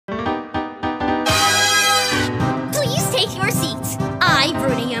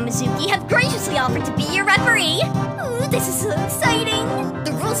kakegurui! Ooh, this is so exciting!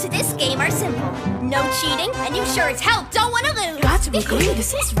 The rules to this game are simple. No cheating, and you sure as hell don't want to lose! Got to agree,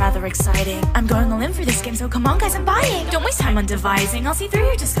 this is rather exciting. I'm going all in for this game, so come on guys, I'm buying. Don't waste time on devising, I'll see through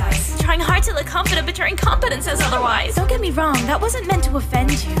your disguise. Trying hard to look confident, but your incompetence says otherwise. Don't get me wrong, that wasn't meant to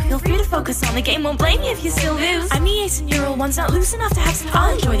offend you. Feel free to focus on the game, won't blame you if you still lose. I'm the ace and you're all one's not loose enough to have some fun.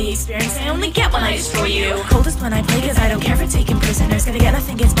 I'll enjoy the experience I only get when I destroy you. Coldest when I play cause I don't care for taking prisoners. Gonna get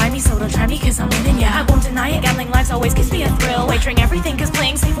nothing gets by me, so don't try me cause I'm winning, yeah. I won't deny it, gambling lives always gives me a thrill. Wagering everything cause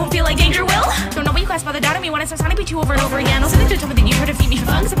playing safe won't feel like danger will. Don't know what you guys bother doubting me when I start sounding beat you over and over again. Also think to tell me that you heard to feed me for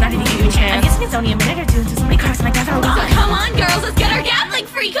fun cause I'm not even giving you a chance. I'm guessing it's only a minute or two until somebody cracks my death or Oh, come on girls, let's get our gambling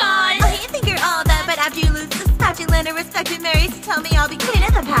freak on! Oh, you think you're all that, but after you lose this match, you land a respected Mary to tell me I'll be queen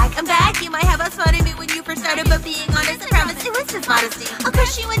of the pack. I'm back, you might have spotted me when you first started, but being honest, I promise it was just modesty. I'll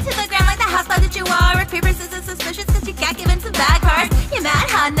push you into the ground like the house that you are. Rock, paper, scissors, suspicious cause you can't give in some bad cards. You're mad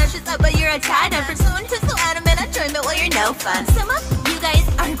hot, no shit's up, but you're a tad done for someone who's so adamant on enjoyment while you're no fun. Some of you guys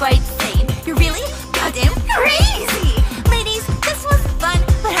are quite sane. You're really goddamn crazy. Ladies, this was fun,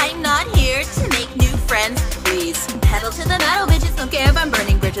 but I'm not here to make new friends. Please pedal to the metal, bitches. Don't care if I'm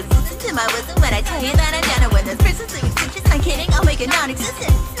burning bridges. Listen to my wisdom when I tell you that I'm gonna win this. Person's doing stitches, I'm kidding, I'll make it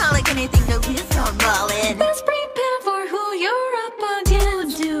non-existent. It's not like anything to lose, so I'm all in. Let's prepare for who you're up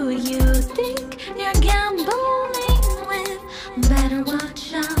against. Do you think you're gambling with? Better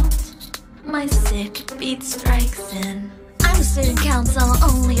watch out, my sick beat strikes in. I'm a student council,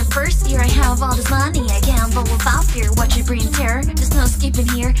 only a first year. I have all this money, I gamble without fear. Watch your brain terror, there's no escaping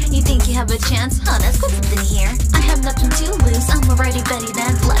here. You think you have a chance? Huh, let's put something here. I have nothing to lose, I'm already Betty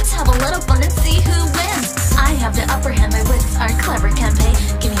then. Let's have a little fun and see who wins. I have the upper hand, my wits are clever. Campaign,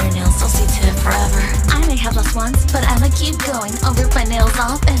 give me your nails, I'll see to it forever. I may have lost once, but I'ma keep going. I'll rip my nails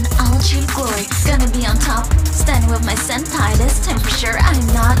off and I'll achieve glory. Gonna be on top, standing with my senpai. This time for sure, I'm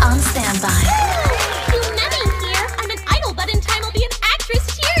not on standby. But in time I'll be an actress.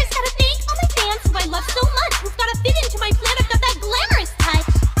 Cheers! Gotta thank all my fans who I love so much. Who've gotta fit into my plan. I've got that glamorous touch.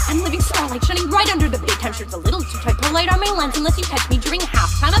 I'm living starlight, shining right under the big time. Sure, it's a little too tight. Polite on my lens unless you catch me during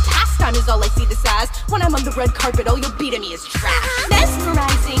halftime. A pastime is all I see this as. When I'm on the red carpet, all you'll be to me is trash.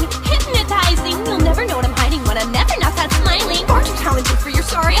 Mesmerizing, hypnotizing. You'll never know what I'm hiding when I'm never not that smiling. Far too talented for your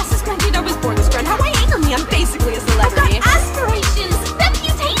sorry asses. Granted, I was born this grand. How I anger me, I'm basically a celebrity. I've got aspirations,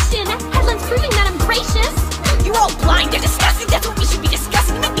 reputation, headlines proving that I'm gracious. You're all blind and disgusting, that's what we should be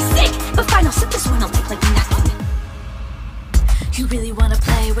discussing. You make me sick, but fine, I'll sip this one, I'll take like nothing. You really wanna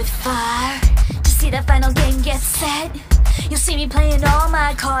play with fire? To see the final game get set? You'll see me playing all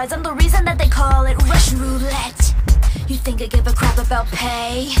my cards. I'm the reason that they call it Russian roulette. You think I give a crap about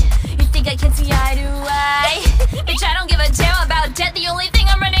pay? You think I can see eye to eye? Bitch, I don't give a damn about debt. The only thing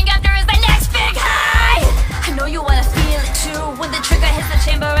I'm running after is the next big high. I know you wanna feel it too, when the trigger hits the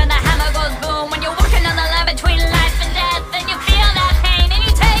chamber and the hammer goes boom. When you're walking on the line between life and death, and you feel that pain and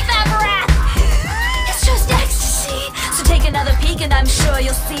you take that breath. It's just ecstasy. So take another peek and I'm sure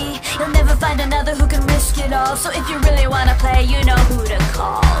you'll see. You'll never find another who can risk it all. So if you really wanna play, you know who to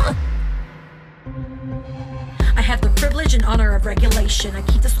call. I have the privilege and honor of regulation. I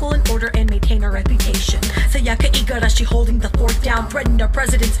keep the school in order and maintain our reputation. Sayaka Igarashi holding the fort down. Threaten our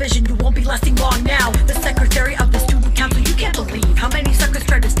president's vision, you won't be lasting long now. The secretary of the student council, you can't believe how many suckers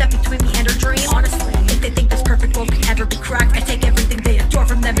try to step between me and her dream. Honestly, if they think this perfect world can ever be cracked, I take everything they adore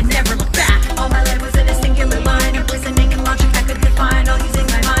from them and never look back. All my life was in a singular line of reasoning and logic I could define, all using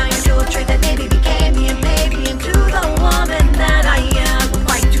my mind until a trait that maybe became me and made me into the woman that I am. Will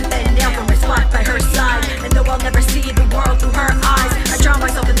fight tooth and nail for my spot by her side, and though I'll never see the world through her eyes, I drown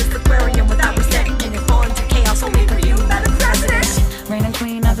myself in this aquarium without resentment and fall into chaos only for you, Madam President. Reign and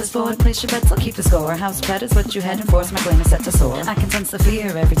queen of this board, place your bets, I'll keep the score. House pet is what you heading for, so my flame is set to soar. I can sense the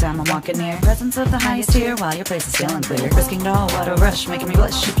fear every time I'm walking near. Presence of the highest tier, while your place is still unclear. Risking it all, what a rush, making me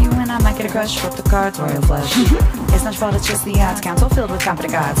blush. If you win, I might get a crush, flip the cards, royal flush. It's not your fault, it's just the odds. Council filled with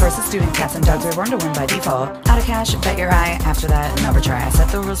competent gods. Versus student cats and dogs, we're born to win by default. Out of cash, bet your eye. After that, never try. Set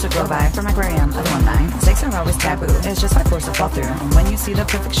the rules to go by. From aquarium, other 1-9. Stakes are always taboo, it's just by force to fall through. And when you see the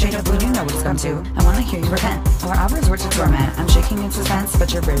perfect shade of blue, you know what it's come to. I wanna hear you repent, or I'll resort to torment. I'm shaking in suspense,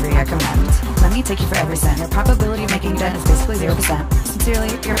 but your bravery I commend. Let me take you for every cent. Your probability of making debt is basically 0%. Sincerely,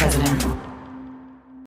 your president.